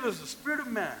 But it is the spirit of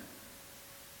man,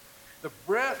 the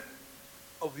breath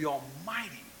of the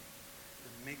Almighty,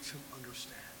 that makes him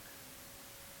understand.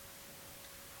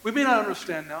 We may not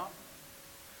understand now,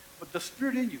 but the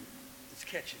spirit in you is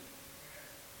catching.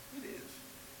 It is.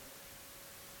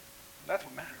 That's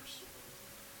what matters.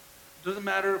 It doesn't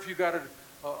matter if you got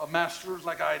a master's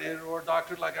like I did or a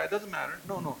doctorate like I did. It doesn't matter.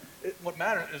 No. What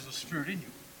matters is the spirit in you.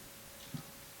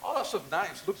 All that stuff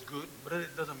nice, looks good, but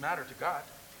it doesn't matter to God.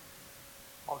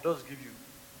 All it does is give you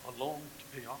a loan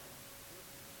to pay off.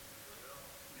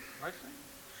 Right,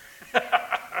 Sam?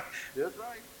 That's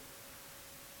right.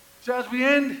 So as we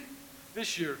end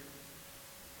this year,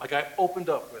 like I opened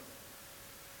up with,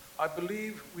 I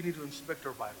believe we need to inspect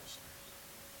our Bibles.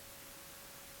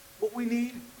 What we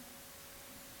need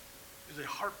is a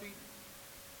heartbeat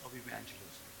of evangelism.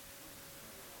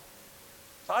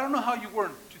 So I don't know how you were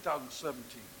in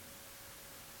 2017,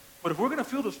 but if we're going to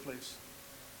fill this place,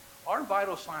 our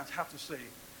vital signs have to say,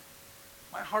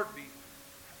 my heartbeat,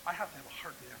 I have to have a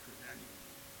heartbeat after evangelism.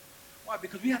 Why?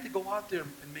 Because we have to go out there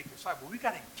and make disciples. We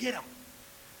got to get them.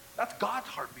 That's God's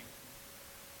heartbeat.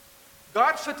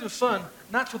 God sent his son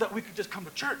not so that we could just come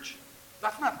to church.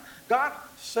 That's not. God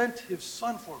sent his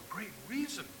son for a great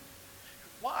reason.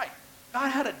 Why? God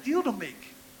had a deal to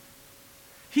make.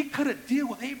 He cut a deal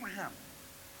with Abraham.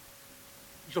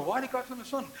 So why did God send his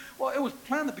son? Well, it was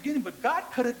planned at the beginning, but God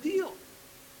cut a deal.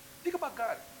 Think about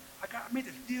God. I made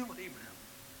this deal with Abraham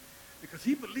because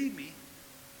he believed me.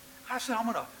 I said,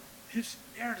 his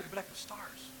heirs are going to be like the stars.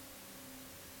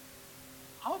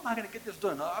 How am I going to get this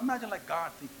done? Imagine like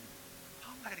God thinking,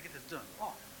 how am I going to get this done?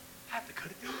 Oh, I have to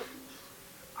cut a deal.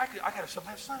 I got to send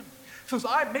my son. Since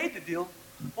I made the deal,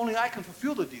 only I can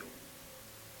fulfill the deal.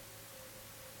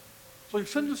 So he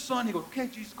sends his son. He goes, okay,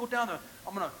 Jesus, go down there.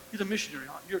 He's a missionary.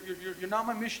 You're not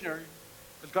my missionary,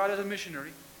 because God is a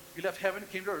missionary. He left heaven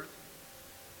and came to earth.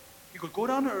 He goes, go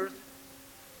down to earth.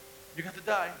 You have to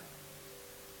die.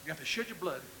 You have to shed your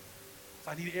blood.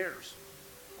 So I need heirs.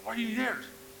 Why are you theirs?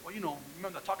 Well,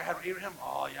 remember that talk I had with Abraham?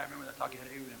 Oh, yeah, I remember that talk I had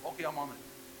with Abraham. Okay, I'm on it.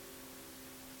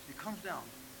 So he comes down,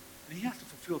 and he has to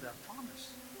fulfill that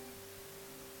promise.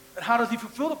 And how does he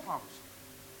fulfill the promise?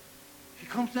 He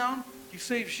comes down, he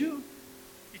saves you,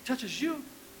 he touches you,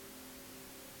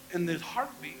 and his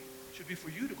heartbeat should be for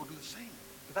you to go do the same.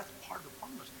 Because that's part of the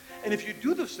promise. And if you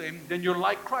do the same, then you're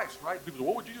like Christ, right? People say,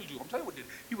 what would Jesus do? I'm telling you what he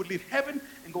did. He would leave heaven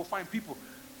and go find people.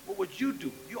 What would you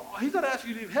do? He's not asking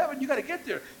you to leave heaven. You got to get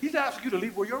there. He's asking you to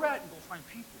leave where you're at and go find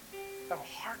people. Have a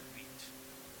heartbeat.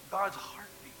 God's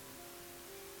heartbeat.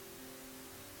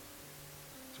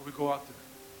 So we go out there.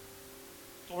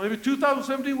 So maybe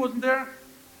 2017 wasn't there.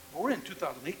 But we're in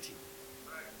 2018.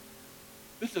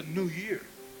 This is a new year.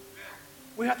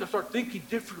 We have to start thinking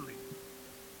differently.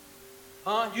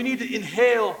 You need to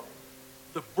inhale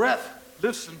the breath,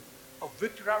 listen, of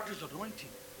Victor Outreach's anointing.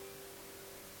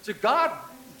 So God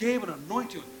gave an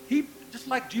anointing. He, just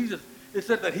like Jesus, it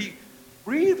said that he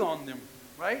breathed on them,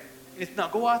 right? And it's now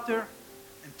go out there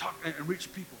and talk and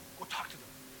reach people. Go talk to them.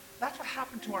 That's what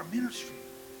happened to our ministry.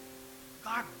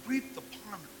 God breathed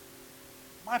upon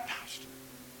my pastor.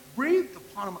 Breathed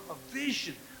upon him a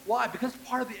vision. Why? Because it's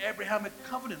part of the Abrahamic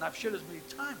covenant. I've shared this many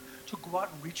times. To go out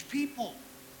and reach people.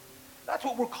 That's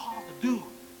what we're called to do.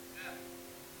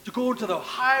 To go into the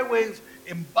highways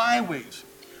and byways.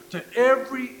 To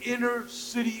every inner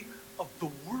city of the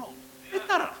world. It's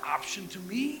not an option to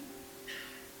me.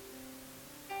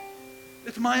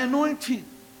 It's my anointing.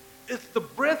 It's the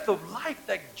breath of life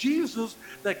that Jesus,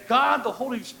 that God, the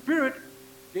Holy Spirit,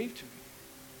 gave to me.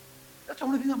 That's the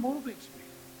only thing that motivates me.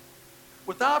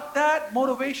 Without that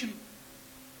motivation,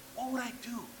 what would I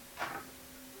do?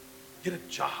 Get a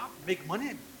job? Make money?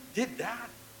 I did that.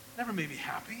 Never made me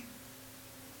happy.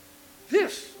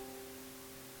 This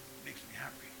makes me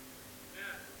happy.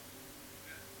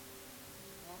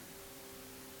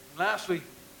 And lastly,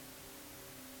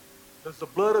 does the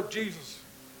blood of Jesus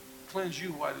cleanse you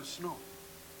white as snow?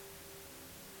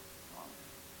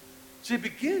 See, it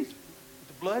begins with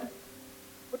the blood,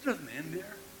 but it doesn't end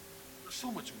there. There's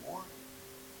so much more.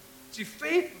 See,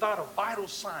 faith without a vital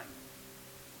sign,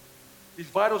 these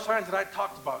vital signs that I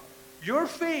talked about, your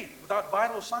faith without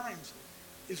vital signs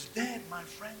is dead, my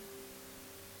friend.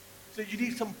 So you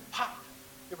need some pop.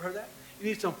 You ever heard that? You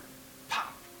need some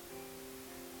pop.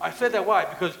 I said that why?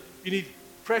 Because you need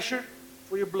pressure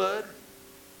for your blood.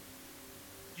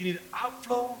 You need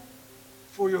outflow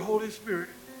for your Holy Spirit,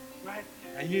 right?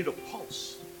 And you need a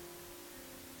pulse.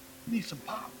 You need some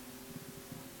pop.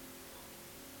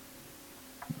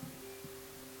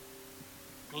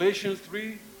 Galatians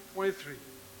 3:23.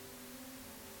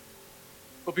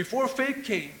 But before faith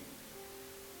came,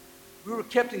 we were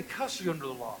kept in custody under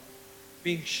the law,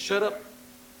 being shut up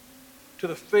to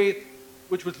the faith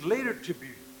which was later to be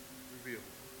revealed.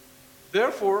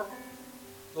 Therefore,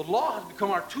 the law has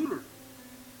become our tutor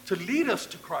to lead us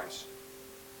to Christ,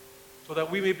 so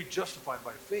that we may be justified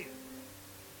by faith.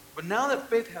 But now that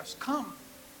faith has come,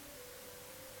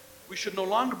 we should no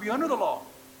longer be under the law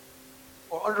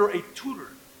or under a tutor.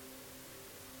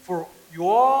 For you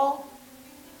all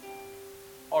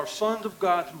are sons of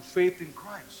God through faith in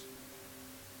Christ.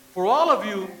 For all of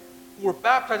you who were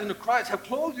baptized into Christ have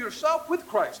clothed yourself with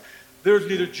Christ. There is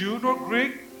neither Jew nor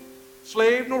Greek,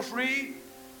 slave nor free,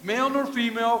 male nor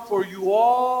female, for you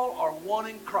all are one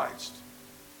in Christ.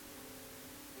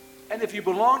 And if you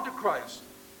belong to Christ,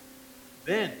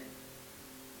 then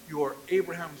you are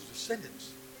Abraham's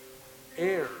descendants,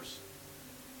 heirs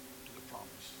to the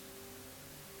promise.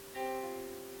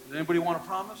 Does anybody want a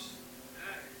promise?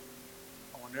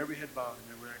 I want every head bowed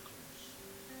and every eye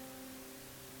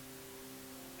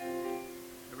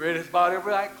closed. Every head is bowed,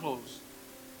 every eye closed.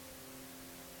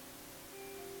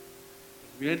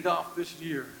 As we end off this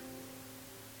year,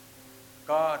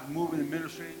 God moving and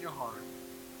ministering in your heart.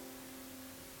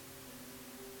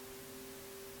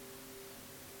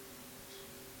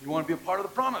 You want to be a part of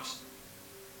the promise.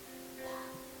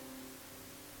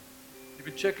 You've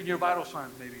been checking your vital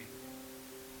signs, maybe.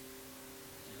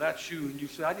 If that's you, and you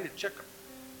say, I need to check them.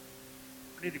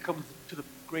 I need to come to the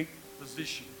great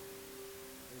physician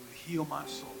that will heal my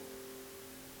soul.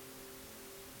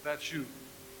 If that's you,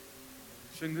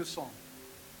 sing this song.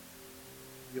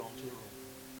 The altar open.